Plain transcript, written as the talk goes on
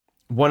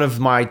one of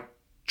my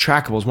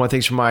trackables, one of the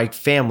things from my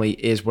family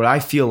is what I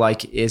feel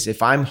like is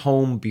if I'm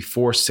home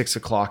before 6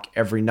 o'clock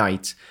every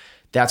night,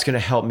 that's going to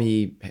help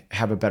me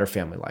have a better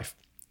family life.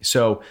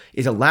 So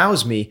it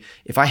allows me,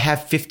 if I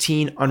have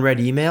 15 unread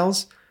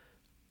emails,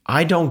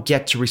 I don't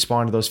get to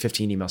respond to those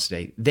 15 emails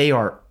today. They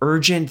are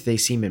urgent. They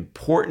seem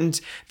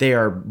important. They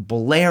are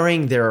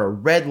blaring. There are a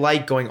red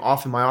light going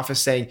off in my office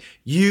saying,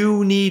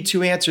 you need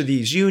to answer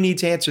these. You need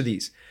to answer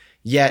these.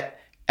 Yet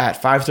at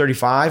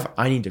 5:35,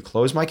 I need to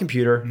close my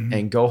computer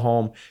and go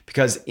home,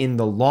 because in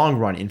the long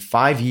run, in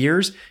 5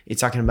 years,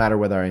 it's not going to matter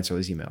whether I answer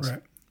these emails.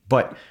 Right.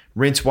 But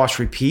rinse, wash,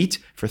 repeat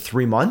for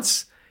 3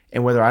 months,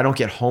 and whether I don't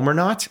get home or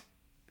not,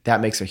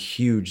 that makes a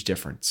huge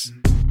difference.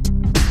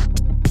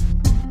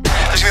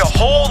 There's going to be a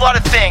whole lot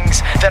of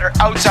things that are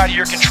outside of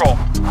your control.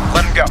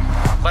 Let them go.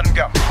 Let them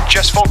go.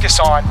 Just focus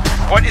on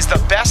what is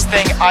the best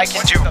thing I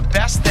can do. The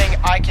best thing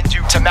I can do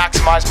to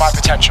maximize my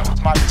potential.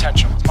 It's my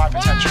potential. It's my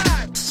potential.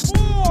 5,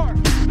 4,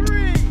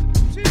 3,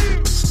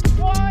 2,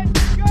 1,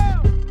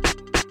 go.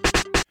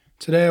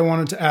 Today, I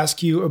wanted to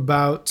ask you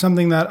about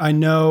something that I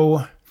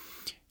know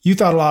you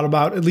thought a lot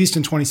about, at least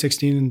in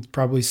 2016, and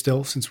probably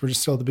still, since we're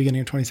just still at the beginning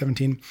of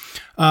 2017.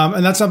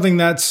 And that's something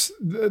that's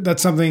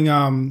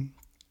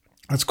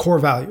core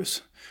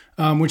values,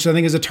 which I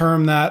think is a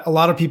term that a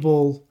lot of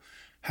people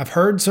have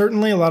heard.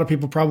 Certainly, a lot of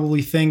people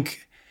probably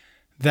think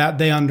that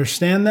they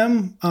understand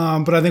them.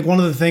 But I think one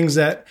of the things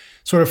that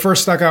sort of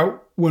first stuck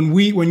out when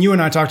you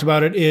and I talked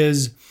about it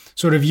is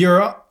sort of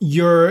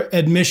your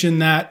admission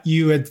that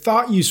you had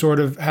thought you sort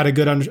of had a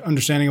good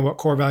understanding of what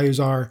core values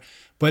are,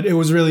 but it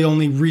was really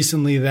only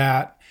recently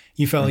that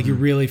you felt like you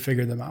really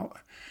figured them out.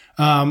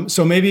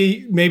 So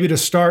maybe to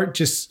start,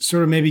 just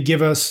sort of maybe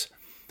give us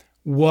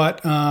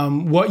what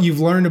you've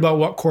learned about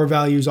what core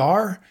values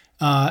are,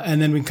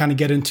 and then we can kind of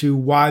get into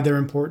why they're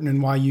important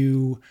and why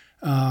you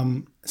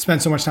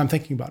spend so much time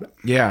thinking about it.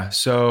 Yeah.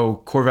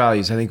 So core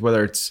values, I think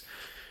whether it's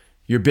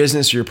your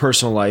business or your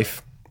personal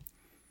life,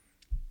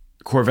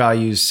 core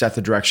values set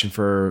the direction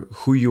for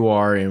who you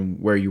are and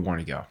where you want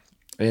to go.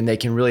 And they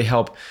can really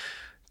help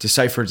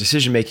decipher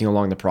decision-making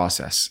along the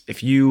process.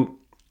 If you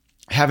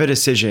have a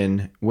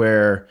decision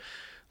where,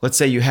 let's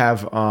say you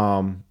have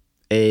a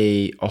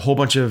whole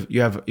bunch of,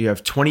 you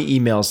have 20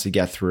 emails to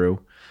get through,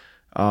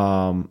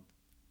 but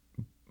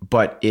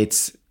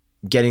it's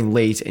getting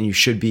late and you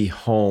should be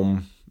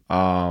home,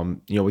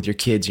 with your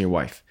kids and your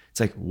wife. It's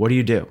like, what do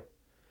you do?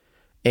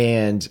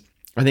 And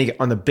I think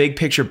on the big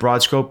picture,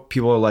 broad scope,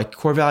 people are like,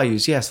 core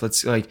values. Yes,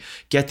 let's like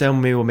get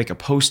them. Maybe we'll make a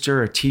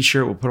poster, a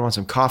t-shirt. We'll put them on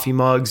some coffee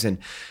mugs, and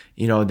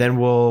then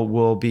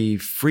we'll be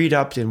freed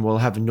up,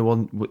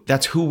 and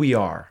that's who we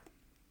are.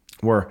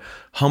 We're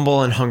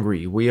humble and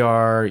hungry. We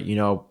are,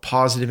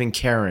 positive and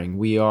caring.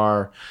 We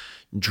are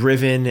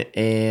driven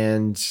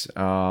and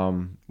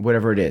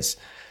whatever it is.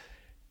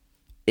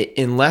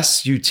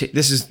 Unless you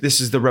this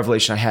is the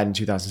revelation I had in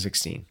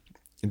 2016.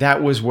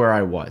 That was where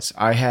I was.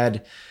 I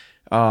had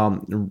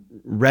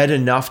read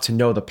enough to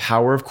know the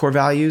power of core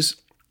values,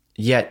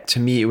 yet to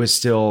me it was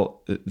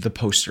still the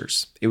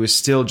posters. It was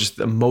still just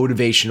the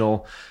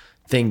motivational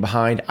thing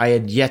behind. I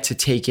had yet to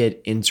take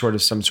it in sort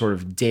of some sort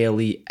of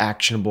daily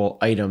actionable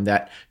item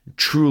that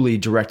truly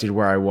directed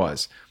where I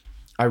was.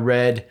 I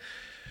read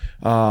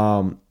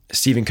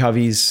Stephen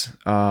Covey's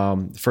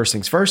First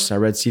Things First. I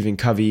read Stephen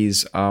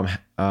Covey's 7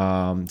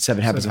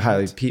 Habits of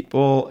Highly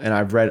People, and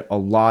I've read a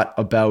lot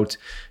about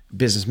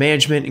business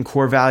management and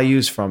core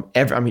values from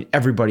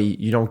everybody.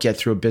 You don't get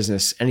through a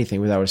business, anything,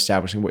 without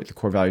establishing what the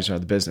core values are of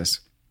the business.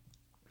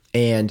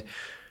 And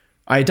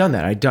I had done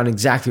that. I'd done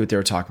exactly what they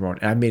were talking about.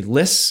 And I made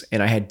lists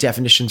and I had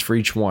definitions for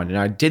each one. And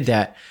I did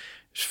that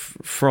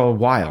for a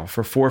while,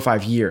 for 4 or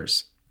 5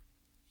 years.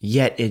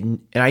 And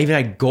I even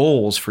had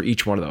goals for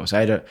each one of those. I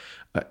had an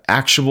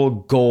actual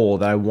goal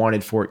that I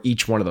wanted for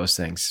each one of those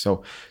things.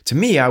 So to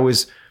me, I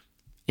was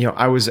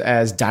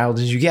as dialed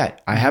as you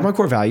get. I have my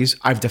core values.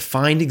 I've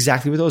defined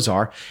exactly what those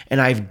are,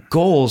 and I have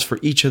goals for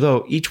each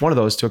one of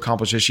those to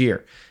accomplish this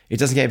year. It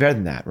doesn't get better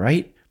than that,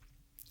 right?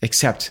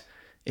 Except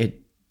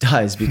it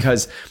does,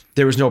 because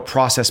there was no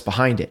process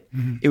behind it.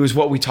 It was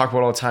what we talk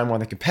about all the time on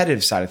the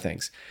competitive side of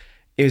things.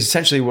 It was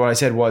essentially what I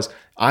said was,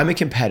 I'm a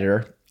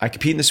competitor. I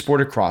compete in the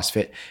sport of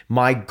CrossFit.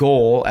 My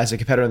goal as a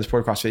competitor in the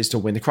sport of CrossFit is to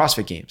win the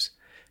CrossFit Games.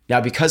 Now,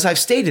 because I've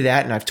stated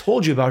that and I've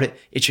told you about it,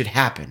 it should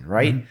happen,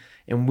 right?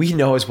 And we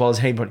know as well as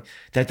anybody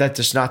that that's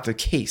just not the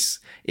case.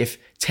 If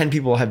 10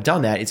 people have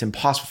done that, it's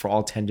impossible for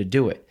all 10 to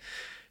do it.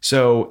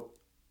 So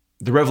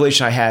the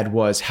revelation I had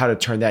was how to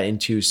turn that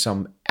into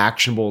some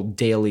actionable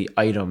daily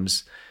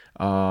items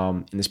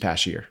in this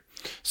past year.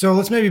 So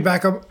let's maybe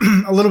back up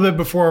a little bit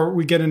before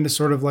we get into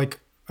sort of like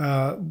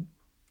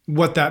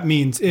what that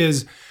means.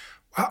 Is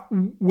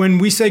when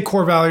we say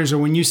core values, or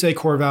when you say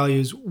core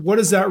values, what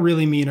does that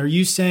really mean? Are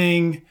you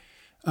saying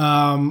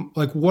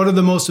what are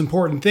the most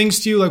important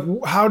things to you? Like,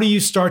 how do you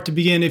start to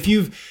begin?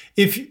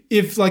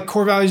 If like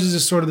core values is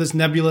just sort of this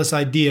nebulous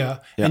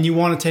idea, and you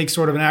want to take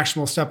sort of an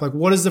actionable step, like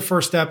what is the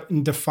first step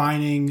in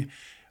defining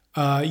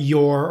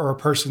your or a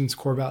person's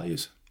core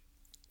values?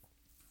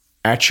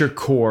 at your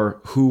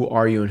core, who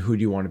are you and who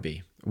do you want to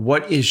be?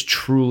 What is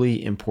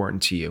truly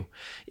important to you?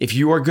 If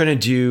you are going to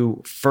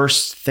do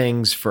first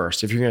things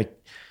first, if you're going to,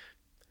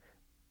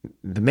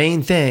 the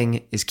main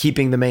thing is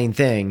keeping the main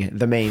thing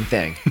the main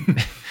thing.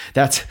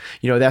 That's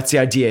the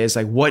idea, is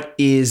like, what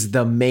is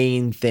the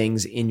main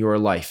things in your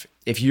life?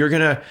 If you're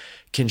going to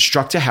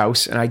construct a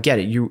house, and I get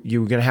it, you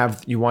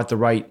want the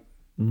right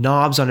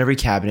knobs on every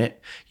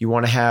cabinet. You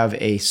want to have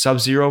a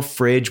Sub-Zero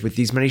fridge with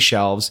these many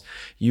shelves.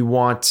 You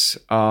want,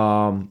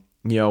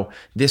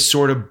 this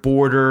sort of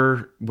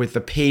border with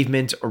the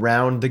pavement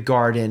around the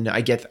garden.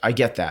 I get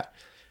that.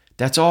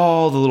 That's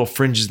all the little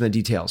fringes and the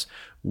details.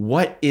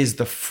 What is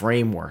the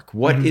framework?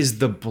 What is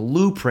the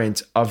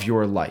blueprint of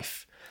your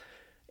life?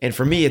 And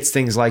for me, it's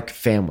things like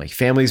family.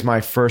 Family is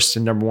my first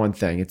and number one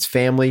thing. It's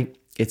family,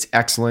 it's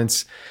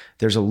excellence.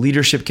 There's a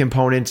leadership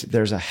component,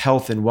 there's a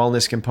health and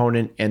wellness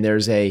component, and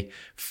there's a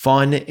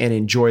fun and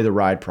enjoy the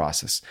ride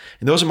process.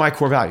 And those are my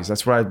core values.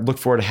 That's what I look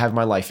forward to have in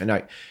my life. And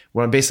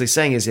what I'm basically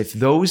saying is, if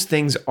those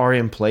things are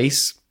in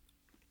place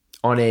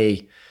on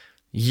a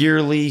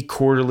yearly,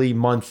 quarterly,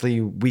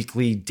 monthly,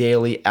 weekly,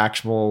 daily,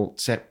 actionable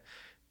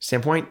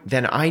standpoint,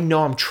 then I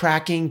know I'm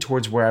tracking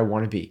towards where I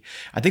want to be.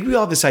 I think we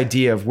all have this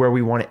idea of where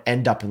we want to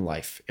end up in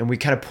life, and we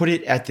kind of put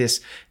it at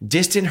this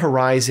distant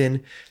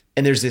horizon,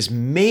 and there's this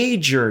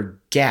major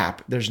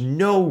gap. There's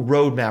no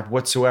roadmap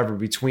whatsoever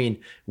between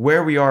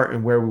where we are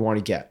and where we want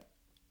to get.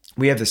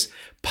 We have this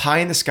pie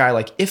in the sky,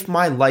 like, if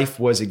my life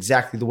was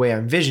exactly the way I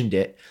envisioned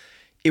it,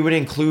 it would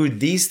include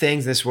these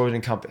things, this would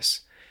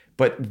encompass.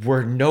 But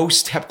we're no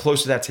step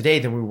closer to that today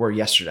than we were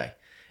yesterday.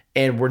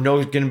 And we're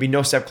going to be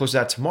no step closer to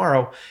that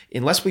tomorrow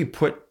unless we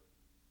put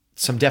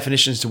some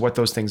definitions to what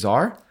those things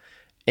are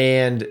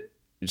and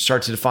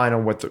start to define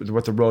on what the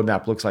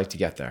roadmap looks like to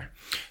get there.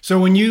 So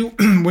when you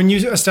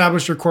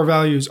establish your core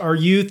values, are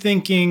you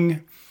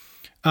thinking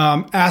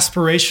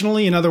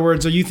aspirationally? In other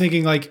words, are you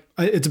thinking, like,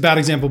 it's a bad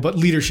example, but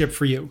leadership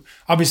for you?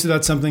 Obviously,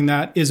 that's something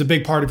that is a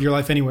big part of your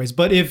life anyways.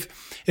 But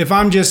if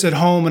I'm just at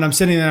home and I'm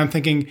sitting there and I'm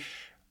thinking,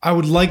 I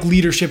would like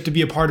leadership to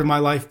be a part of my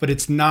life, but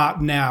it's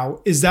not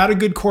now. Is that a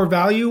good core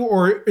value,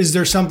 or is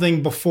there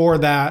something before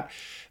that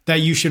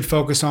you should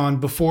focus on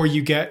before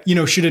you get,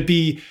 should it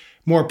be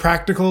more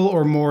practical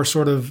or more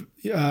sort of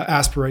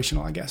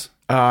aspirational, I guess?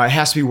 It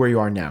has to be where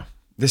you are now.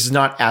 This is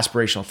not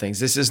aspirational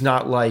things. This is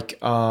not like,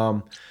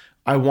 I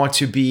want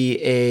to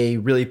be a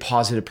really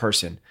positive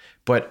person,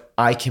 but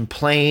I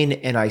complain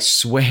and I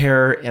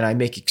swear and I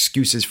make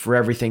excuses for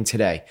everything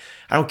today.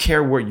 I don't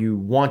care what you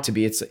want to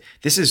be.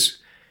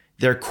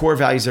 Their core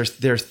values.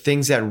 They're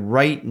things that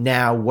right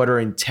now, what are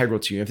integral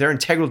to you. If they're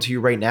integral to you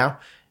right now,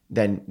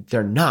 then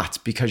they're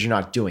not, because you're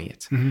not doing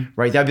it,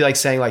 right? That'd be like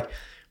saying, like,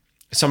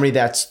 somebody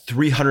that's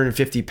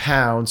 350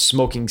 pounds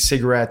smoking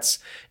cigarettes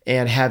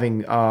and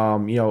having,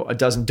 a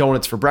dozen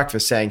donuts for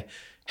breakfast, saying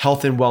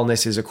health and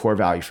wellness is a core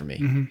value for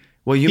me.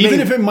 Well,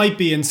 even if it might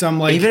be in some,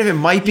 like, even if it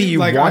might be,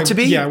 want to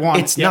be,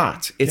 it's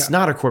not. It's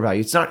not a core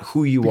value. It's not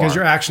who you are. Because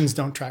your actions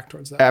don't track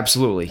towards that.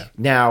 Absolutely. Yeah.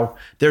 Now,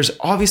 there's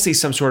obviously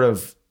some sort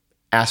of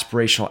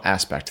aspirational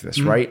aspect to this,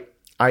 right?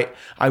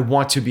 I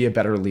want to be a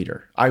better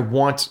leader. I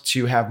want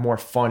to have more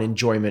fun,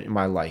 enjoyment in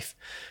my life.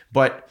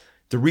 But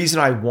the reason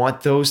I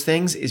want those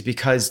things is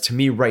because, to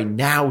me right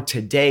now,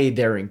 today,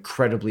 they're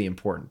incredibly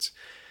important.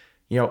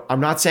 I'm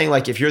not saying,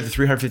 like, if you're the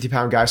 350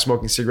 pound guy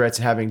smoking cigarettes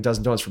and having a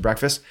dozen donuts for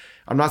breakfast,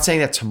 I'm not saying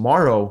that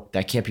tomorrow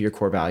that can't be your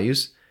core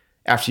values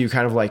after you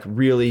kind of, like,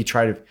 really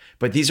try to,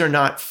 but these are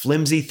not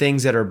flimsy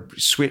things that are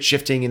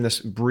shifting in this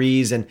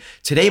breeze. And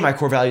today my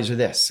core values are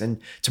this,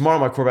 and tomorrow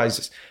my core values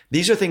are this.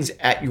 These are things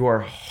at your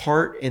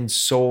heart and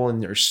soul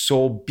and your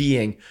soul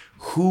being.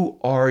 Who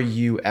are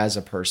you as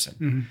a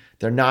person?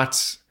 They're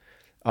not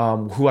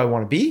who I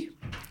want to be,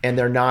 and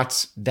they're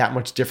not that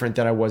much different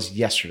than I was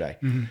yesterday.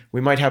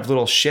 We might have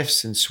little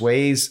shifts and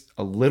sways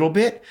a little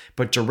bit,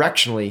 but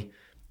directionally,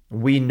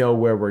 we know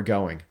where we're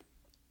going.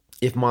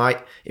 If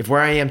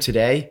where I am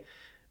today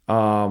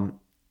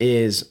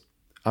is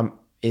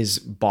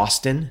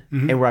Boston,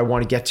 and where I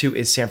want to get to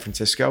is San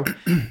Francisco,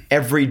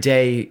 every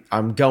day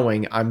I'm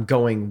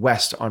going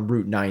west on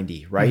Route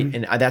 90, right?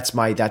 And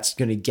that's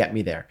going to get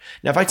me there.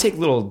 Now, if I take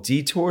little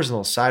detours and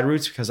little side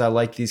routes, because I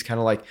like these kind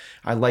of, like,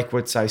 I like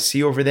what I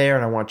see over there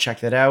and I want to check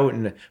that out,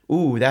 and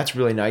ooh, that's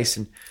really nice.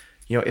 And,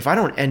 if I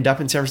don't end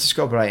up in San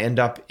Francisco, but I end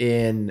up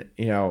in,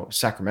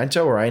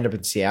 Sacramento, or I end up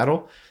in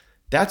Seattle,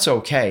 that's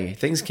okay.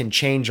 Things can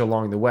change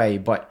along the way,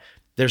 but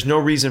there's no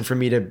reason for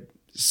me to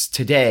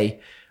today.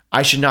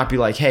 I should not be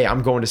like, hey,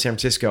 I'm going to San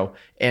Francisco,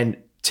 and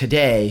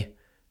today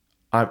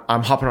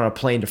I'm hopping on a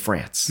plane to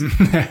France.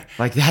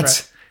 Like,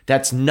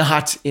 that's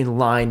not in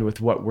line with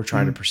what we're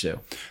trying to pursue.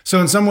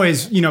 So in some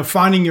ways,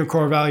 finding your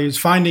core values,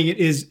 finding it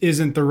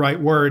isn't the right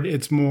word.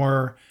 It's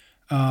more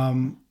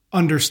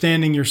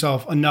understanding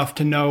yourself enough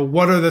to know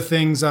what are the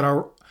things that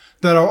are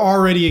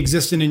already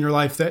existing in your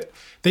life that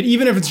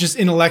even if it's just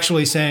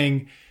intellectually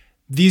saying,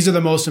 these are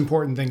the most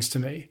important things to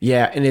me.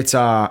 Yeah, and it's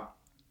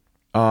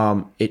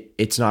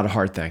it's not a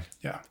hard thing.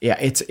 Yeah.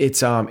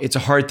 It's a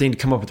hard thing to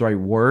come up with the right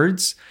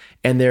words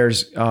And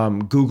there's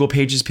Google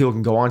pages people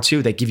can go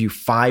onto that give you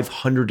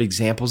 500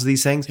 examples of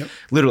these things.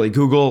 Literally,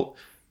 Google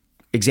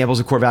examples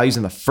of core values,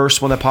 and the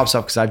first one that pops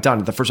up, because I've done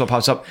it, the first one that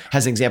pops up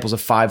has examples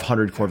of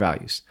 500 core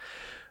values.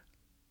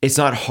 It's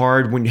not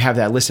hard when you have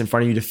that list in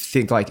front of you to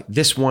think like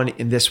this one,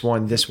 and this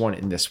one, this one,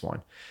 and this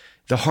one.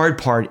 The hard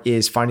part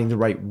is finding the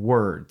right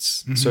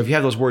words. So if you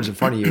have those words in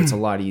front of you, it's a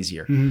lot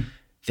easier.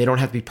 They don't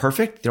have to be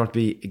perfect. They don't have to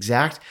be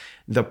exact.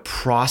 The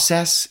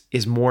process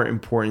is more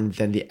important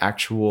than the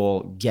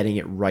actual getting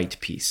it right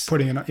piece.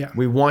 Putting it up, yeah.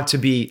 We want to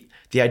be,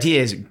 the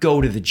idea is go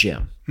to the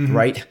gym,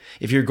 right?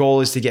 If your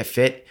goal is to get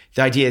fit,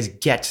 the idea is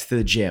get to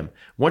the gym.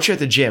 Once you're at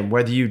the gym,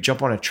 whether you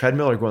jump on a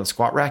treadmill or go on the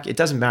squat rack, it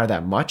doesn't matter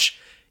that much.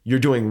 You're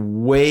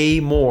doing way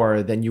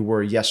more than you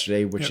were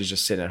yesterday, which is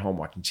just sitting at home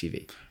watching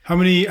TV. How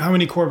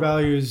many core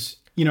values?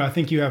 I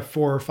think you have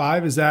 4 or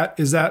 5. Is that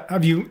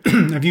have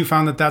you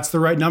found that that's the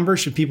right number?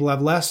 Should people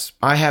have less?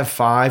 I have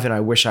 5 and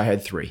I wish I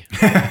had 3.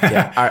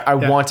 I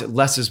want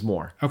less is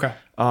more. Okay.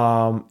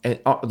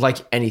 And like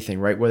anything,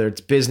 right? Whether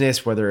it's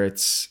business, whether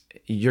it's,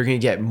 you're going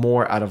to get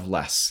more out of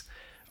less.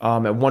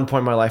 At one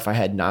point in my life, I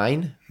had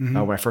 9 when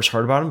I first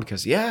heard about them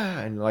because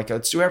and like,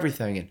 let's do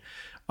everything. And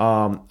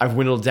I've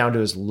whittled down to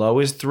as low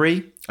as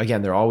 3.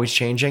 Again, they're always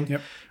changing.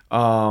 Yep.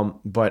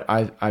 But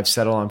I've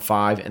settled on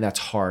 5, and that's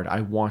hard.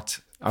 I want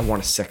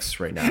a 6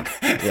 right now.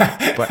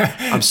 But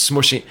I'm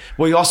smushing.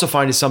 What you also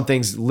find is some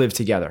things live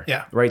together.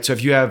 Yeah. Right. So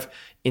if you have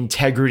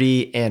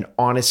integrity and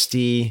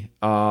honesty,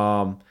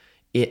 that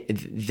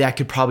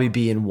could probably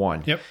be in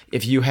 1. Yep.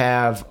 If you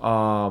have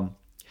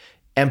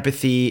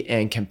empathy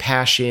and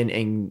compassion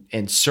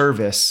and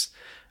service,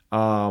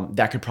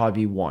 that could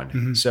probably be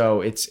 1.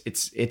 So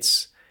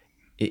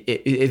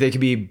they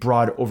could be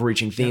broad,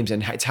 overreaching themes,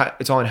 and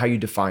it's all in how you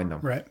define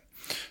them. Right.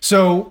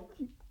 So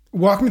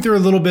walk me through a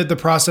little bit the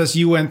process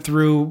you went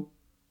through,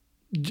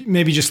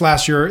 maybe just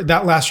last year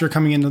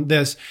coming into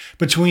this,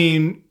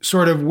 between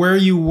sort of where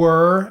you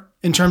were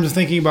in terms of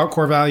thinking about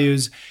core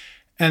values,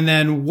 and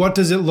then what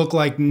does it look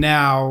like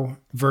now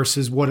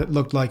versus what it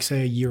looked like,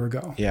 say, a year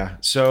ago? Yeah.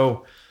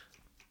 So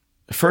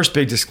the first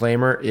big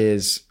disclaimer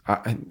is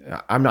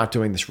I'm not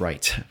doing this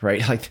right?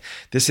 Like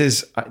this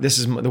is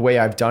the way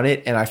I've done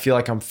it, and I feel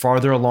like I'm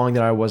farther along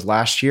than I was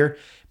last year.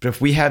 But if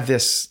we have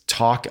this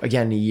talk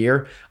again in a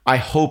year, I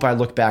hope I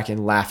look back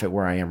and laugh at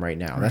where I am right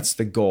now. Right. That's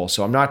the goal.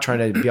 So I'm not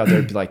trying to be out there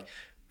and be like,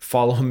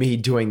 follow me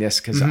doing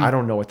this, because I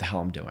don't know what the hell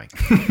I'm doing.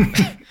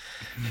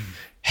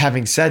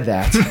 Having said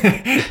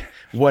that,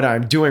 what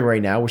I'm doing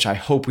right now, which I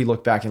hope we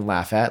look back and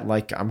laugh at,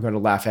 like I'm going to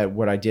laugh at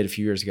what I did a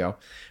few years ago.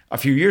 A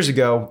few years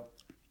ago,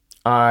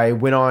 I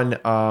went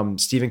on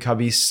Stephen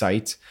Covey's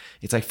site.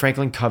 It's like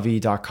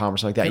franklincovey.com or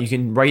something like that. Yep. You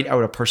can write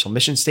out a personal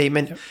mission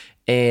statement,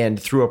 and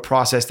through a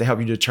process to help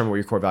you determine what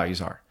your core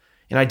values are.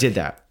 And I did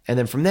that. And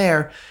then from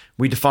there,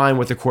 we define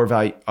what the core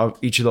value of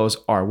each of those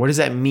are. What does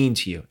that mean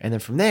to you? And then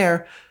from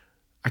there,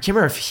 I can't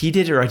remember if he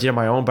did it or I did it on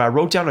my own, but I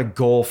wrote down a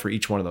goal for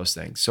each one of those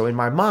things. So in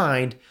my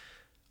mind,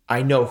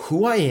 I know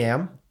who I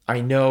am. I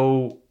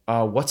know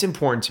what's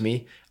important to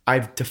me.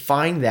 I've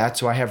defined that,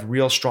 so I have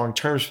real strong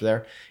terms for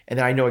there. And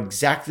then I know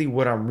exactly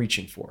what I'm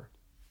reaching for.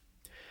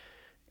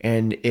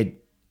 And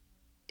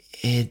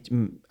I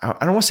don't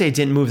want to say it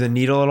didn't move the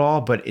needle at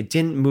all, but it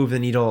didn't move the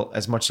needle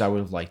as much as I would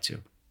have liked to.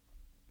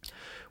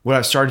 What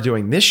I've started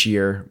doing this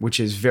year, which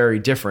is very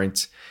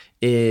different,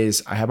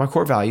 is I have my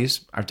core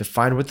values. I've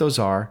defined what those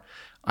are.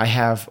 I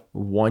have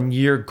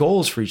 1-year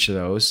goals for each of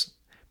those,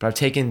 but I've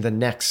taken the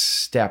next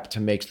step to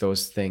make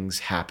those things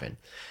happen,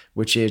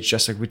 which is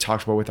just like we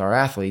talked about with our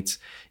athletes,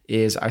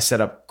 is I set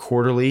up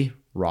quarterly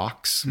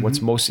rocks,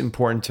 what's most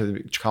important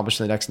to accomplish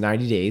in the next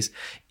 90 days.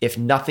 If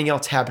nothing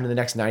else happened in the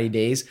next 90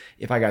 days,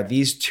 if I got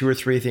these 2 or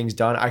 3 things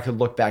done, I could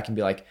look back and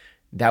be like,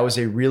 that was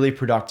a really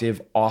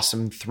productive,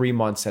 awesome 3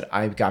 months that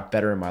I got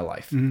better in my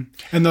life.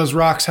 And those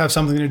rocks have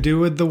something to do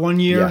with the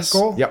 1-year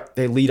goal? Yep.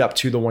 They lead up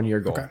to the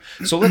 1-year goal. Okay.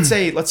 So let's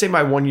say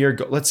my 1-year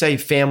goal, let's say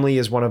family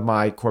is one of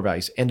my core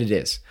values, and it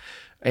is.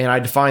 And I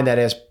define that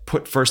as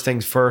put first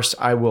things first.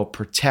 I will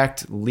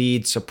protect,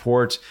 lead,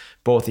 support,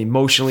 both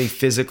emotionally,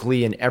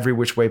 physically, in every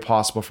which way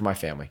possible for my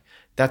family.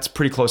 That's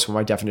pretty close to what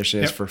my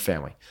definition is for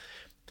family.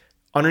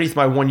 Underneath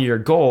my 1-year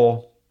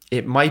goal,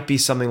 it might be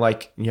something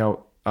like, you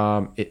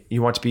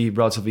want to be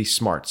relatively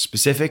smart,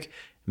 specific,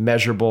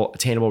 measurable,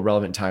 attainable,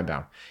 relevant, time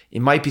bound.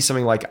 It might be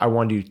something like I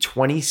want to do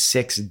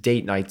 26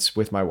 date nights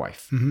with my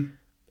wife.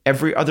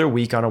 Every other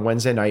week on a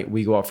Wednesday night,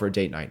 we go out for a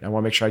date night. I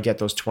want to make sure I get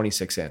those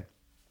 26 in.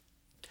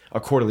 A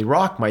quarterly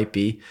rock might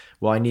be,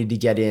 well, I need to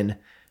get in,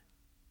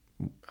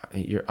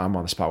 I'm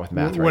on the spot with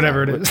math right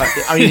Whatever now. it is.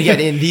 I need to get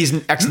in these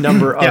X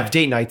number of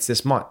date nights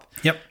this month.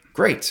 Yep.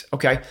 Great.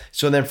 Okay.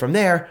 So then from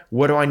there,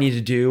 what do I need to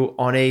do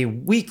on a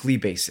weekly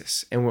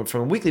basis? And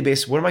from a weekly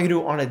basis, what am I going to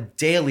do on a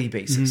daily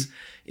basis?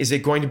 Is it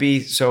going to be,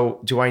 so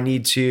do I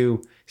need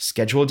to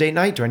schedule a date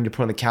night? Do I need to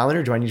put on the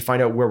calendar? Do I need to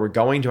find out where we're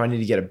going? Do I need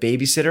to get a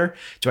babysitter?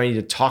 Do I need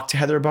to talk to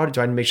Heather about it?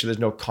 Do I need to make sure there's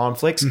no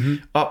conflicts?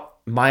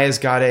 Maya's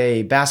got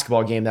a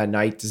basketball game that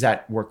night. Does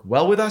that work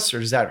well with us, or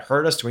does that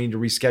hurt us? Do we need to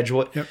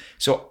reschedule it? Yep.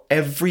 So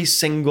every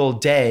single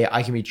day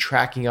I can be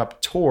tracking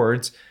up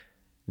towards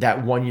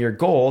that 1 year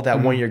goal.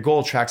 That 1 year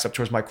goal tracks up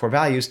towards my core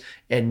values.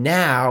 And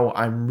now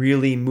I'm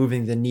really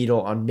moving the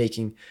needle on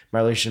making my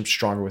relationship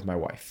stronger with my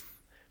wife.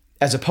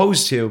 As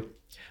opposed to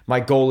my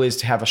goal is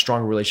to have a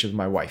stronger relationship with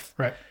my wife.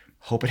 Right.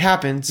 Hope it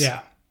happens.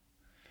 Yeah.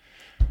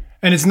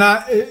 And it's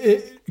not,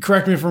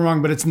 correct me if I'm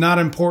wrong, but it's not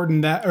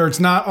important that, or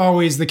it's not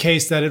always the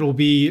case that it'll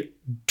be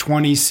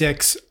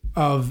 26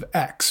 of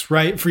X,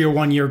 right? For your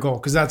 1 year goal.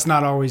 Cause that's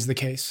not always the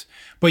case,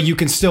 but you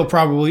can still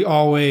probably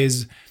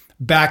always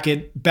back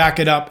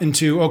it up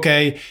into,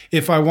 okay,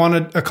 if I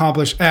want to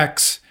accomplish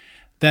X,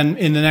 then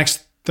in the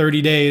next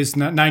 30 days,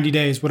 90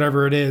 days,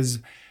 whatever it is,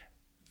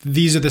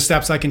 these are the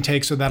steps I can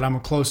take so that I'm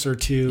closer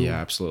to,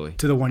 absolutely,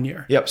 to the 1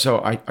 year. Yep. So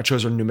I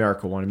chose a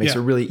numerical one. It makes it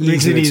really easy.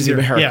 Makes it easier.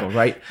 Numerical,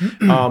 right?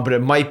 But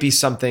it might be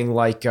something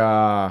like,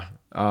 let's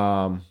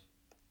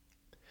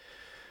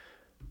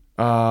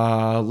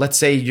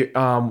say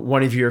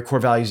one of your core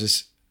values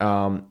is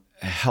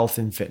health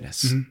and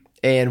fitness. Mm-hmm.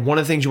 And one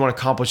of the things you want to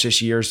accomplish this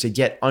year is to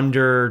get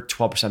under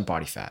 12%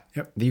 body fat.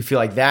 Yep. You feel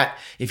like that,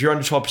 if you're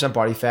under 12%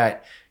 body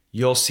fat,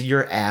 you'll see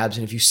your abs.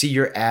 And if you see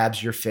your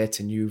abs, you're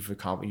fit and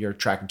you're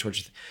tracking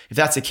towards. If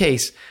that's the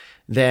case,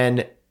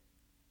 then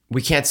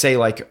we can't say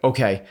like,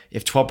 okay,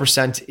 if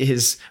 12%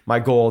 is my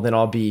goal, then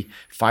I'll be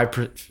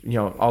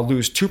 5%, I'll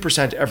lose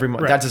 2% every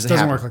month. Right. That doesn't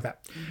happen. Work like that.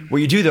 What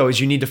you do though, is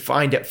you need to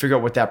figure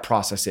out what that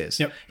process is.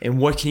 Yep. And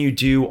what can you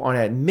do on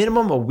a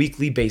minimum a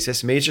weekly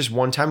basis, maybe it's just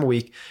one time a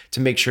week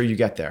to make sure you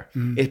get there.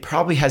 Mm-hmm. It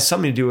probably has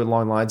something to do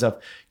along the lines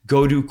of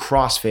go do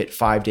CrossFit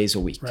 5 days a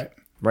week.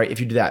 Right.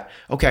 If you do that.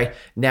 Okay.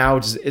 Now,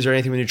 is there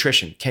anything with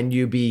nutrition? Can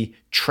you be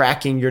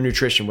tracking your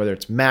nutrition, whether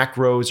it's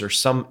macros or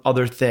some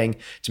other thing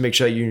to make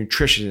sure that your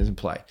nutrition is in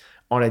play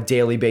on a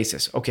daily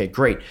basis? Okay,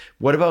 great.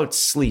 What about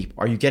sleep?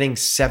 Are you getting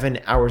 7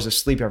 hours of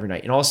sleep every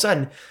night? And all of a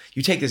sudden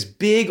you take this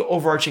big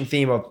overarching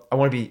theme of, I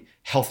want to be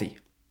healthy,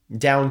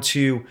 down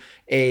to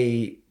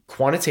a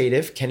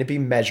quantitative, can it be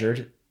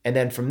measured? And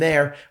then from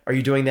there, are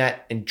you doing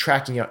that and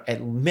tracking it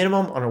at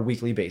minimum on a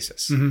weekly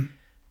basis? Mm-hmm.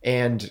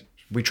 And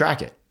we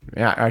track it.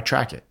 Yeah, I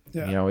track it.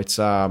 Yeah. It's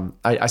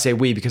I say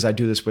we because I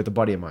do this with a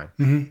buddy of mine.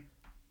 Mm-hmm.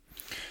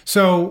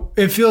 So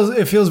it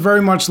feels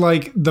very much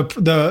like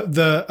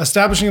the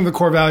establishing of the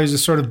core values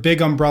is sort of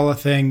big umbrella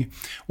thing.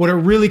 What it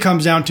really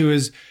comes down to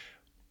is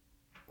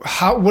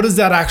what does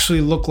that actually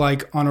look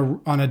like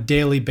on a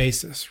daily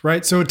basis,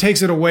 right? So it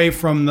takes it away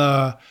from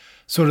the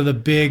sort of the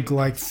big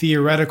like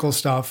theoretical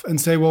stuff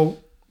and say, well,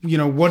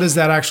 what does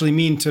that actually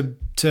mean to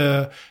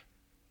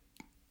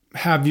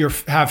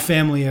have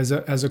family as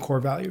a core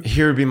value?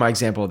 Here would be my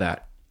example of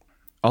that.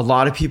 A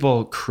lot of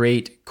people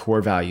create core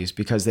values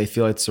because they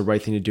feel it's the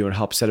right thing to do and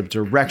help set up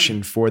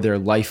direction for their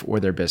life or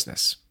their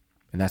business.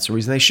 And that's the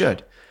reason they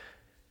should.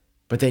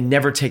 But they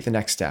never take the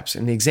next steps.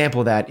 And the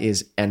example of that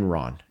is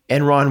Enron.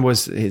 Enron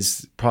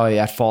is probably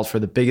at fault for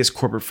the biggest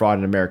corporate fraud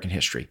in American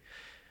history.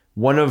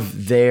 One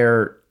of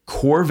their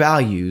core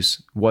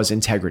values was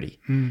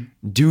integrity.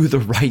 Do the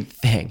right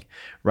thing,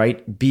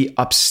 right? Be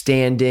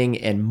upstanding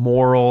and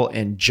moral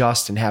and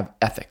just and have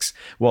ethics.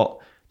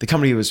 Well, the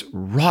company was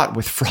wrought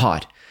with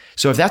fraud.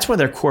 So if that's one of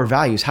their core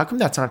values, how come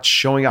that's not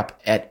showing up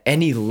at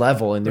any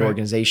level in the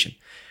organization?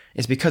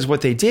 It's because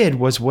what they did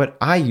was what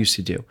I used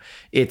to do.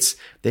 It's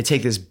they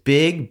take this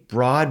big,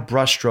 broad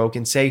brushstroke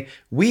and say,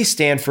 we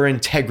stand for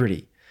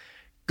integrity.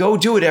 Go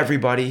do it,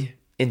 everybody,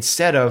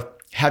 instead of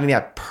having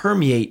that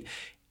permeate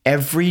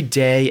every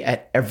day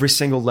at every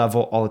single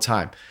level all the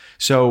time.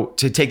 So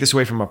to take this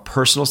away from a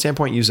personal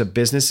standpoint, use a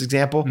business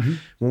example. Mm-hmm.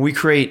 When we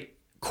create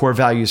core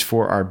values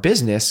for our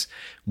business,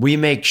 we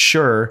make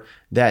sure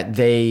that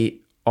they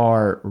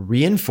are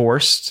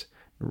reinforced,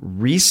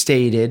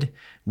 restated,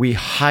 we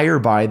hire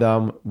by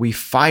them, we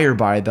fire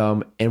by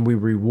them, and we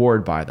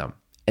reward by them.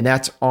 And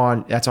that's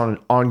on an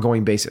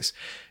ongoing basis.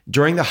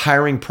 During the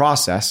hiring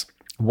process,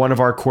 one of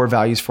our core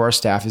values for our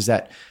staff is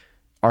that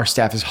our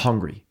staff is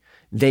hungry.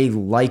 They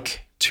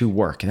like to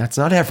work. And that's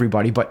not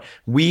everybody, but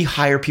we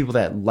hire people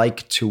that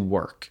like to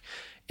work.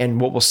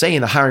 And what we'll say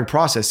in the hiring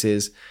process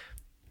is,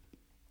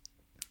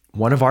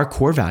 one of our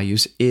core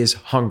values is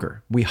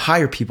hunger. We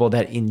hire people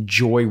that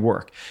enjoy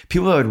work,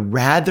 people that would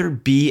rather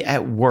be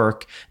at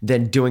work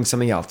than doing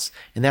something else.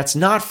 And that's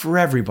not for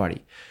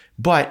everybody.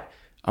 But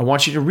I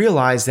want you to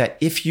realize that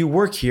if you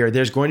work here,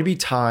 there's going to be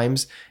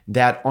times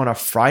that on a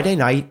Friday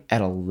night at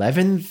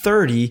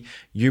 11:30,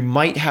 you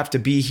might have to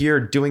be here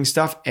doing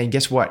stuff. And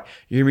guess what?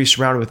 You're going to be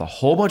surrounded with a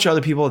whole bunch of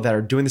other people that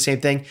are doing the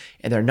same thing.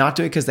 And they're not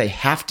doing it because they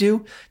have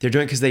to. They're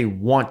doing it because they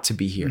want to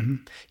be here.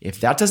 Mm-hmm. If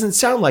that doesn't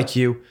sound like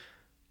you,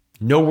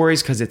 no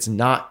worries, because it's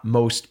not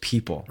most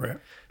people. Right.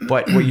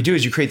 But what you do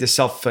is you create this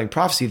self-fulfilling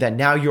prophecy that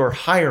now you're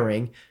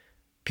hiring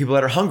people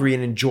that are hungry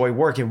and enjoy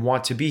work and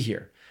want to be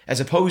here.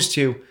 As opposed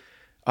to,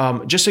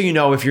 just so you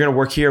know, if you're going to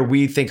work here,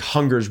 we think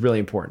hunger is really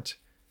important.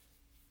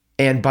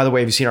 And by the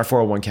way, have you seen our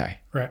 401k?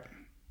 Right.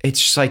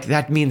 It's just like,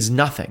 that means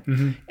nothing.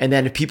 Mm-hmm. And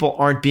then if people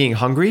aren't being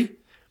hungry,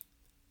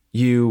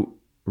 you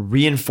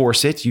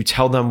reinforce it. You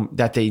tell them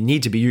that they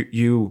need to be,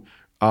 you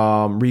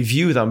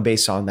review them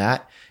based on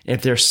that. And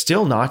if they're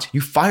still not,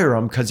 you fire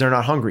them because they're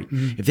not hungry.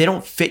 Mm-hmm. If they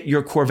don't fit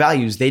your core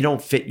values, they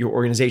don't fit your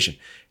organization.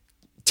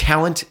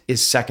 talent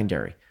is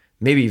secondary,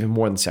 maybe even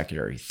more than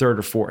secondary, third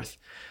or fourth.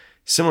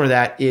 Similar to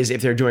that is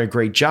if they're doing a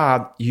great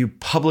job, you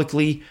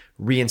publicly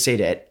reinstate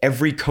it. At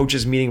every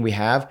coaches meeting we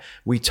have,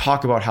 we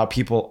talk about how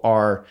people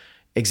are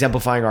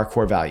exemplifying our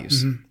core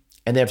values.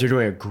 And then if they're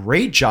doing a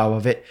great job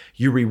of it,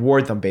 you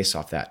reward them based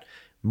off that.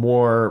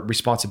 More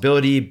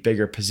responsibility,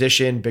 bigger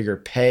position, bigger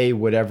pay,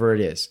 whatever it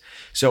is.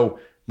 So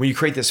when you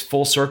create this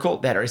full circle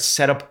that are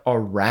set up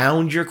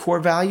around your core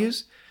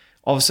values,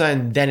 all of a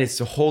sudden, then it's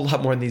a whole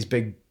lot more than these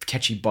big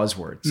catchy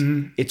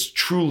buzzwords. It's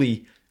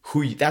truly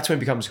that's when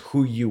it becomes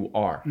who you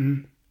are.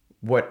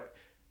 What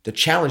the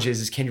challenge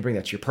is can you bring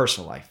that to your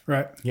personal life?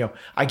 Right. You know,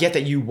 I get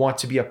that you want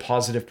to be a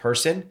positive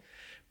person,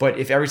 but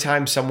if every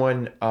time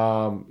someone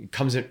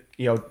comes in,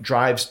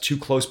 drives too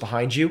close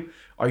behind you,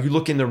 are you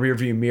looking in the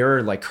rearview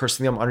mirror, like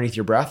cursing them underneath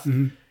your breath?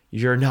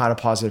 You're not a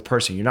positive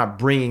person. You're not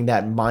bringing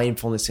that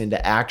mindfulness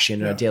into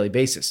action on a daily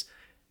basis.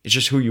 It's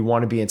just who you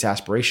want to be. It's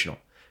aspirational.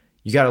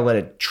 You got to let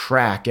it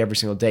track every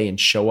single day and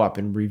show up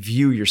and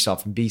review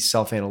yourself and be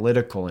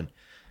self-analytical and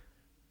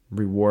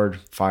reward,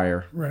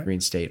 fire,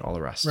 reinstate, all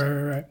the rest.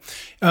 Right.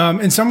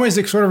 In some ways,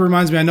 it sort of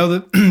reminds me, I know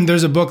that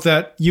there's a book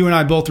that you and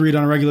I both read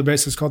on a regular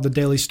basis called The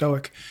Daily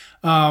Stoic.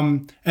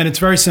 And it's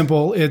very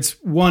simple. It's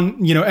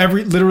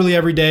literally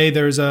every day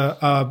there's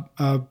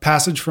a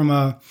passage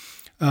from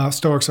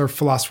Stoics or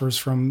philosophers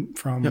from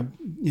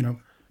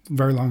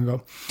very long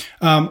ago.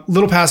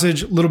 Little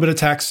passage, little bit of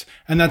text,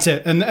 and that's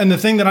it. And the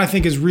thing that I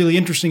think is really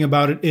interesting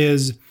about it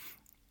is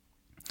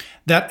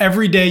that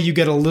every day you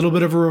get a little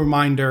bit of a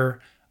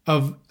reminder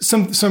of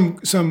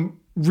some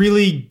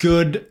really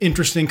good,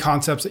 interesting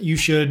concepts that you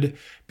should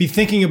be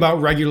thinking about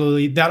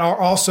regularly that are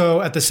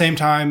also at the same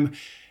time,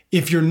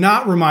 if you're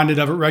not reminded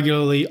of it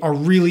regularly, are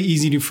really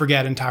easy to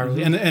forget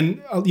entirely.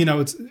 And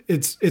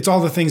it's all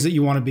the things that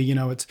you want to be.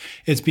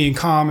 It's being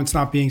calm. It's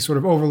not being sort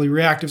of overly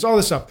reactive. It's all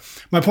this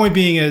stuff. My point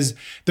being is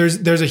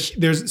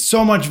there's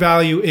so much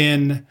value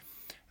in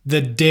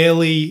the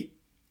daily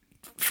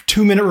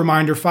 2-minute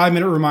reminder,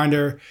 5-minute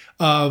reminder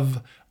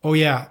of, oh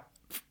yeah,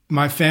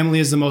 my family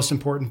is the most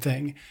important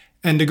thing.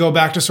 And to go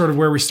back to sort of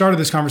where we started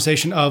this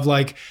conversation of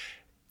like,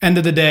 end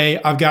of the day,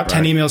 I've got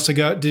 10 emails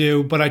to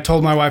do, but I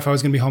told my wife I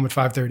was going to be home at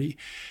 5:30.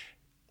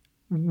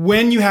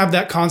 When you have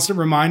that constant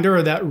reminder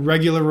or that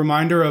regular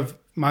reminder of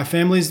my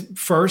family's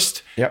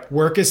first,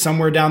 work is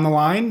somewhere down the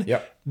line,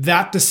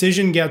 that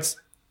decision gets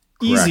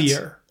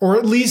easier, or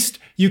at least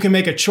you can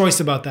make a choice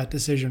about that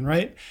decision,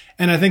 right?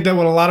 And I think that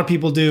what a lot of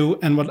people do,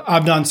 and what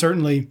I've done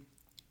certainly,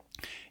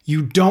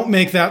 you don't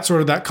make that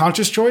sort of that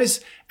conscious choice,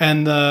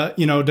 and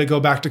to go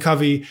back to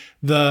Covey,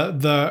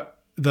 the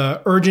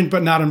urgent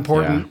but not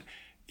important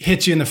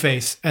hits you in the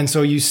face, and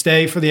so you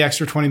stay for the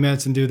extra 20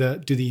 minutes and do the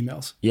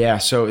emails. Yeah,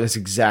 so that's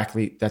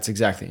exactly,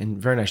 and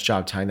very nice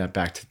job tying that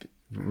back to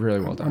really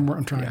well done.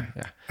 I'm trying.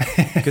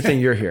 Yeah. Good thing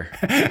you're here.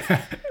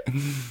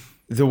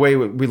 The way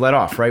we let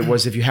off, right,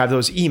 was if you have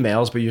those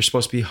emails, but you're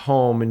supposed to be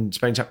home and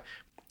spending time.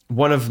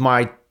 One of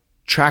my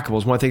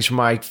trackables, one of the things from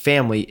my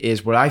family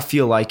is what I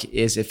feel like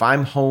is if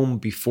I'm home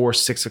before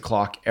 6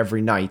 o'clock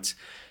every night,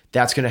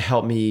 that's going to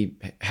help me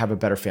have a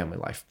better family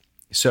life.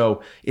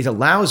 So it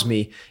allows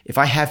me, if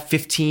I have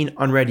 15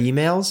 unread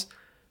emails,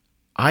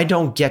 I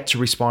don't get to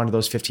respond to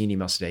those 15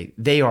 emails today.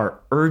 They are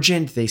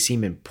urgent. They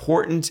seem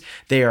important.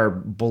 They are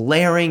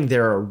blaring.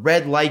 There are a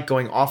red light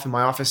going off in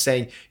my office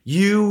saying,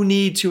 you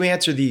need to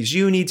answer these.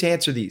 You need to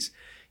answer these.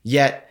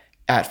 Yet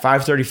at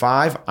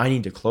 5:35, I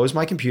need to close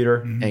my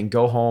computer and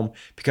go home,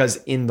 because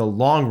in the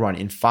long run,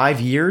 in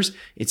 5 years,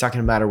 it's not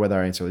going to matter whether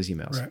I answer these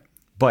emails. Right.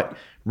 But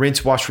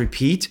rinse, wash,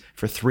 repeat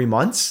for 3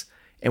 months,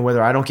 and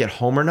whether I don't get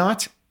home or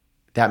not,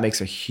 that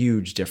makes a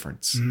huge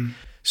difference.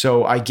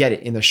 So I get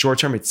it. In the short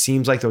term, it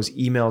seems like those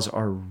emails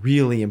are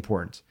really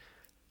important.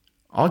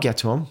 I'll get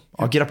to them.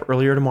 I'll get up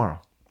earlier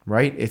tomorrow,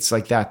 right? It's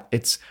like that.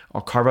 I'll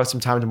carve out some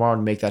time tomorrow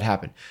to make that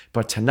happen.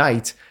 But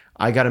tonight,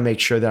 I got to make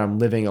sure that I'm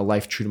living a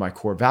life true to my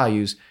core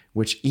values,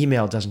 which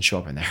email doesn't show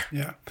up in there.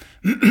 Yeah.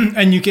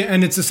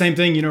 And it's the same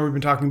thing, we've been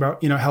talking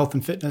about, health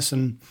and fitness,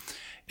 and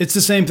it's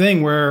the same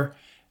thing where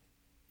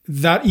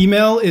that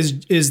email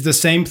is the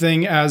same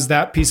thing as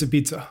that piece of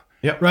pizza.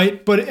 Yeah.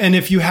 Right. And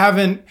if you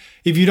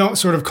don't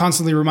sort of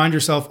constantly remind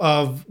yourself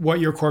of what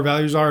your core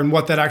values are and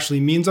what that actually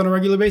means on a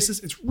regular basis,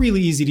 it's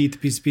really easy to eat the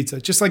piece of pizza.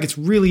 Just like it's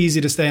really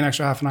easy to stay an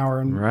extra half an hour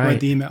and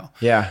write the email.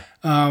 Yeah.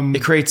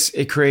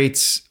 It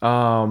creates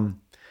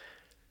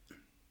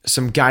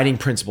some guiding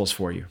principles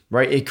for you,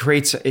 right?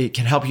 It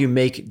can help you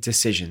make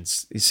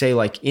decisions. You say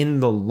like, in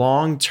the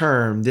long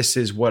term, this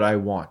is what I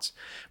want.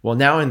 Well,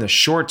 now in the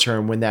short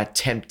term, when that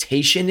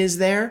temptation is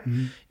there,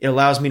 it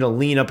allows me to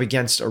lean up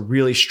against a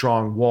really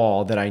strong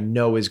wall that I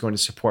know is going to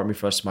support me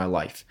for the rest of my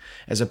life,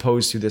 as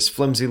opposed to this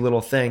flimsy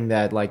little thing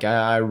that like,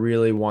 I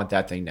really want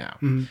that thing now.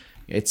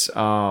 It's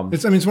one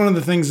of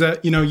the things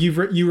that,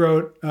 you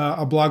wrote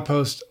a blog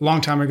post a long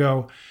time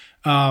ago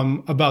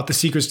about the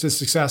secrets to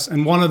success.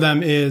 And one of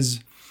them is,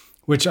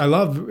 which I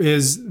love,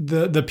 is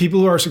the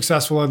people who are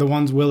successful are the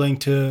ones willing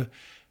to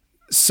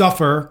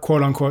suffer,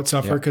 quote unquote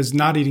suffer, because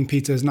not eating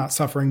pizza is not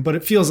suffering, but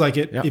it feels like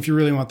it if you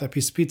really want that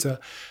piece of pizza.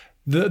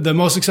 the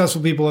most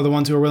successful people are the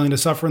ones who are willing to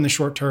suffer in the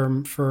short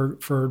term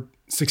for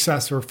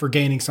success or for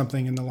gaining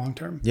something in the long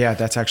term. Yeah,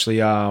 that's actually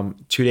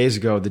 2 days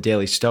ago. The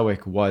Daily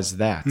Stoic was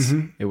that.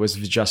 It was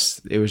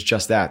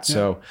just that.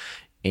 So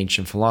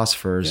ancient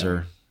philosophers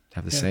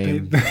have the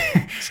same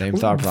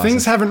thought process.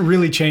 Things haven't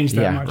really changed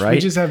that much. Right?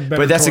 We just have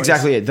better But that's toys.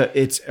 exactly it.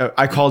 It's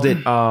I called it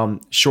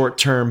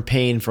short-term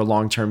pain for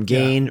long-term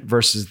gain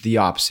versus the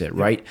opposite,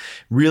 right?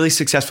 Really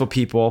successful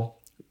people,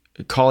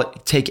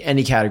 take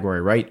any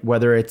category, right?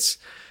 Whether it's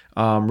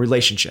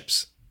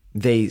relationships,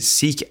 they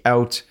seek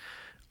out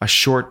a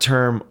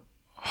short-term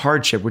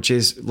hardship, which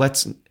is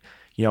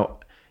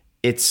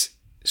it's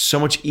so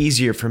much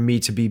easier for me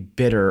to be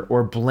bitter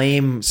or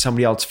blame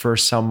somebody else for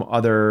some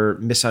other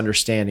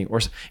misunderstanding, or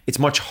it's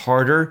much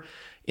harder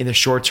in the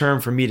short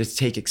term for me to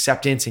take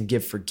acceptance and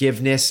give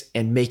forgiveness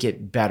and make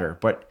it better.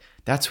 But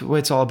that's what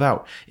it's all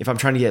about. If I'm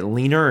trying to get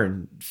leaner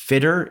and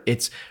fitter,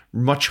 it's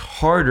much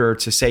harder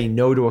to say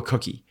no to a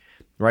cookie,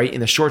 right? In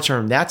the short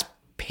term, that's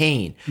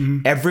pain.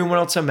 Everyone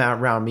else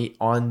around me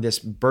on this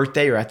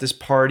birthday or at this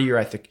party or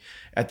at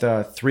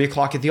the 3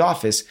 o'clock at the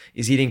office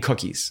is eating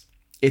cookies.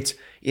 It's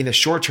in the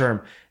short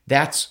term,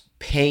 that's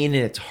pain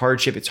and it's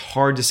hardship. It's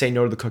hard to say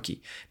no to the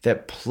cookie. The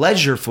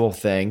pleasureful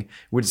thing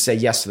would say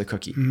yes to the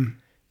cookie.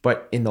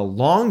 But in the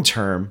long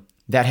term,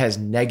 that has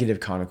negative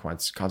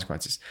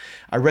consequences.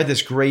 I read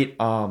this great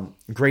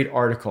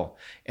article,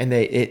 and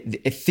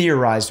it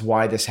theorized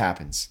why this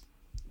happens.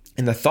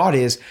 And the thought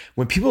is,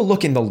 when people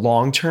look in the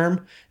long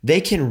term,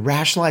 they can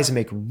rationalize and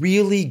make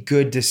really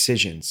good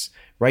decisions,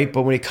 right?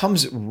 But when it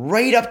comes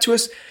right up to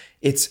us,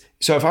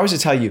 so if I was to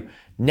tell you,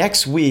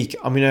 next week,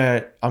 I'm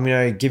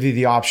gonna give you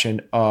the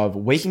option of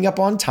waking up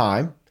on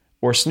time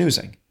or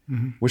snoozing.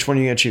 Which one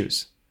are you gonna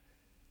choose?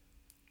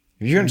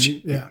 You're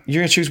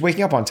gonna choose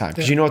waking up on time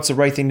because you know it's the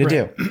right thing to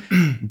do.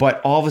 But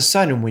all of a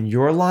sudden, when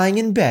you're lying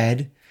in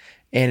bed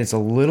and it's a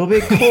little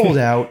bit cold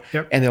out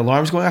and the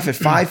alarm's going off at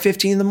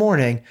 5:15 in the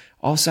morning,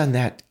 all of a sudden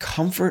that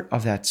comfort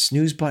of that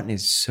snooze button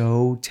is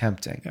so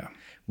tempting.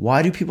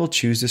 Why do people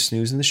choose to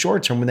snooze in the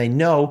short term when they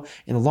know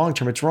in the long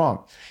term it's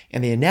wrong?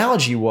 And the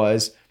analogy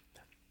was,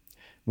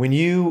 when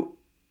you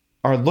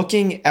are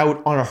looking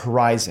out on a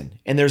horizon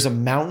and there's a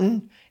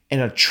mountain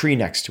and a tree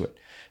next to it,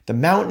 the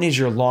mountain is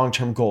your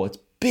long-term goal. It's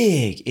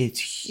big,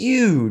 it's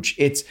huge,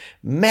 it's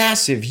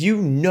massive. You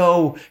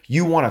know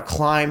you want to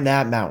climb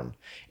that mountain.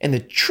 And the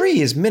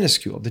tree is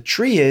minuscule. The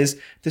tree is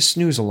the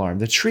snooze alarm.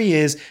 The tree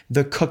is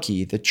the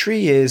cookie. The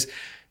tree is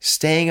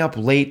staying up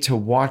late to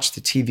watch the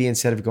TV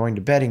instead of going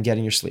to bed and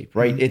getting your sleep,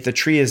 right? The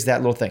tree is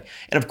that little thing.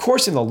 And of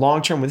course, in the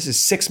long term, when this is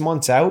 6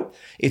 months out,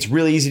 it's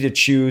really easy to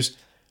choose,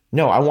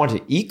 no, I want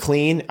to eat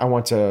clean, I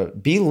want to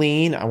be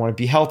lean, I want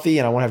to be healthy,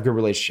 and I want to have good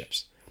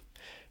relationships.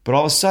 But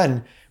all of a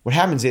sudden, what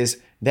happens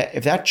is that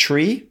if that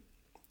tree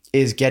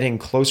is getting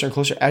closer and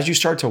closer, as you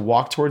start to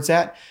walk towards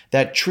that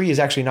tree is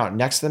actually not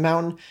next to the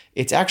mountain,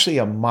 it's actually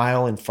a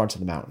mile in front of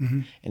the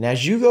mountain. And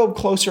as you go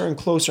closer and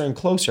closer and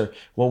closer,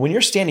 well, when you're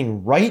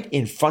standing right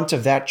in front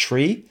of that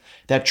tree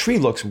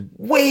looks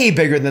way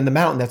bigger than the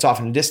mountain that's off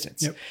in the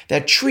distance.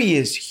 That tree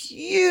is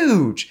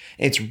huge.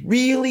 It's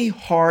really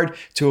hard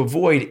to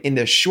avoid in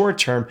the short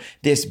term,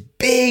 this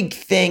big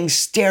thing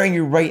staring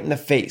you right in the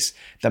face.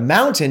 The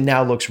mountain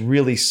now looks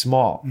really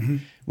small.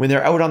 When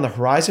they're out on the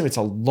horizon, it's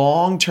a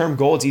long-term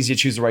goal. It's easy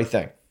to choose the right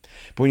thing.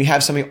 But when you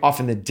have something off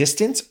in the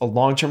distance, a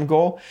long-term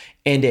goal,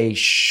 and a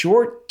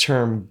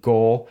short-term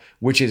goal,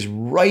 which is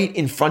right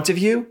in front of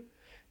you,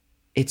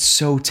 it's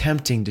so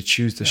tempting to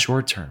choose the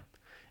short term.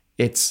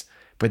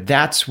 But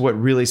that's what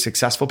really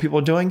successful people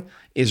are doing,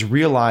 is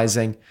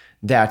realizing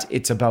that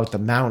it's about the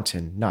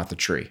mountain, not the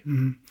tree.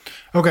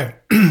 Okay.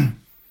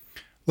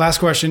 Last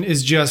question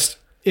is just,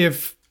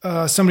 if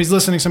somebody's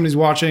listening, somebody's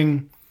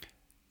watching,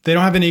 they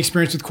don't have any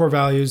experience with core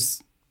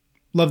values.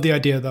 Love the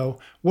idea though.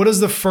 What is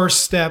the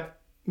first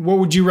step? What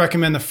would you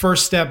recommend the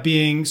first step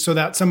being so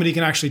that somebody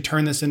can actually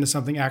turn this into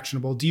something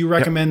actionable? Do you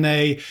recommend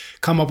they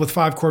come up with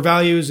 5 core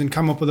values and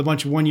come up with a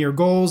bunch of 1-year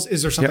goals?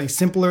 Is there something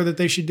simpler that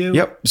they should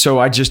do? So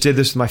I just did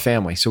this with my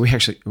family. So we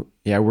actually,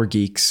 we're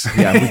geeks.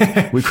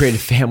 We created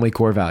family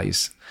core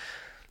values.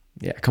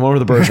 Come over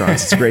to the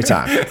Bergerons. It's a great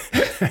time.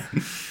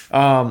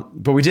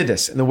 But we did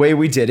this, and the way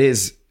we did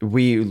is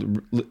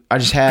I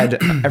just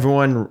had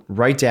everyone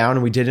write down,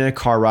 and we did it in a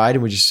car ride,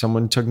 and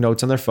someone took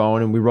notes on their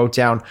phone, and we wrote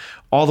down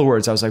all the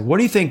words. I was like, what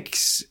do you think,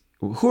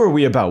 who are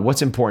we about?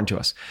 What's important to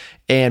us?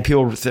 And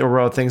people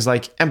wrote things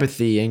like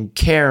empathy and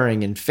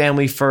caring and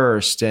family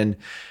first and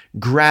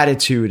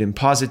gratitude and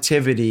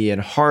positivity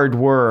and hard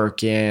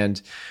work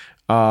and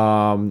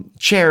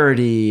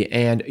charity.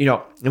 And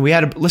we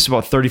had a list of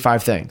about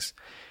 35 things.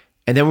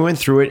 And then we went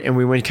through it and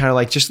we went kind of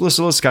like just a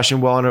little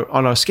discussion. Well,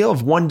 on a scale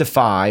of 1 to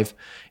 5,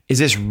 is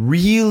this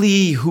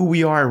really who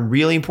we are and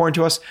really important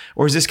to us?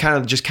 Or is this kind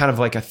of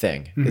like a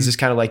thing? Is this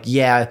kind of like,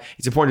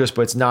 it's important to us,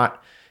 but it's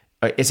not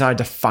a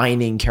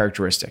defining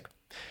characteristic.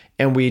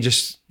 And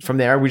from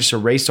there, we just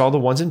erased all the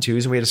 1s and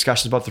 2s and we had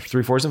discussions about the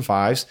 3, 4s and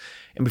 5s.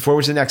 And before we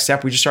went to the next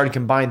step, we just started to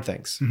combine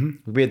things.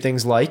 We had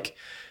things like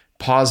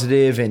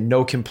positive and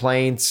no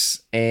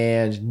complaints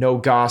and no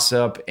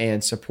gossip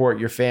and support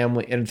your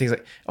family and things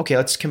like, okay,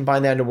 let's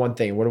combine that into one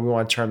thing. What do we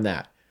want to term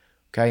that?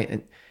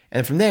 Okay.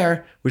 And from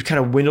there, we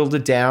kind of dwindled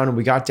it down and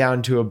we got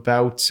down to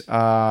about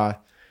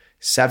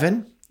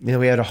 7.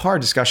 We had a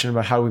hard discussion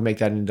about how do we make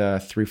that into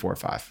 3, 4,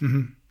 5.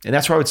 And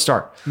that's where I would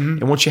start.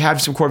 And once you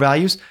have some core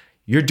values,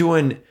 you're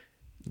doing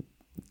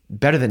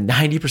better than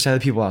 90% of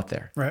the people out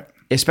there. Right.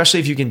 Especially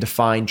if you can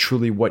define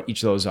truly what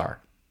each of those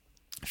are.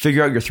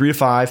 Figure out your 3 to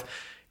 5,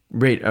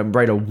 write a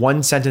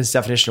 1-sentence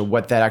definition of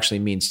what that actually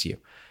means to you.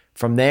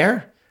 From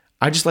there,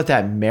 I just let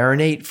that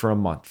marinate for a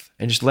month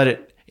and just let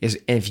it. And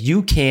if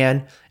you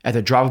can, at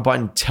the drop of a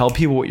button, tell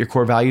people what your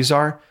core values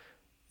are,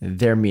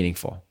 they're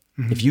meaningful.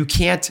 If you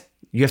can't,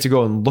 you have to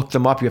go and look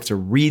them up. You have to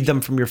read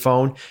them from your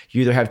phone.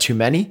 You either have too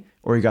many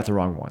or you got the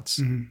wrong ones.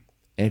 And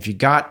if you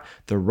got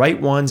the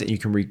right ones and you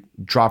can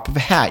drop of a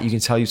hat, you can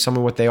tell you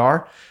someone what they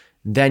are,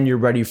 then you're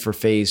ready for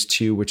phase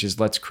 2, which is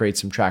let's create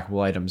some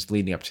trackable items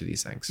leading up to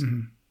these things.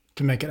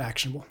 To make it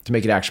actionable. To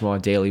make it actionable on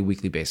a daily,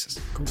 weekly basis.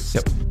 Cool.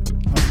 Yep.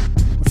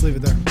 Let's leave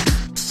it there.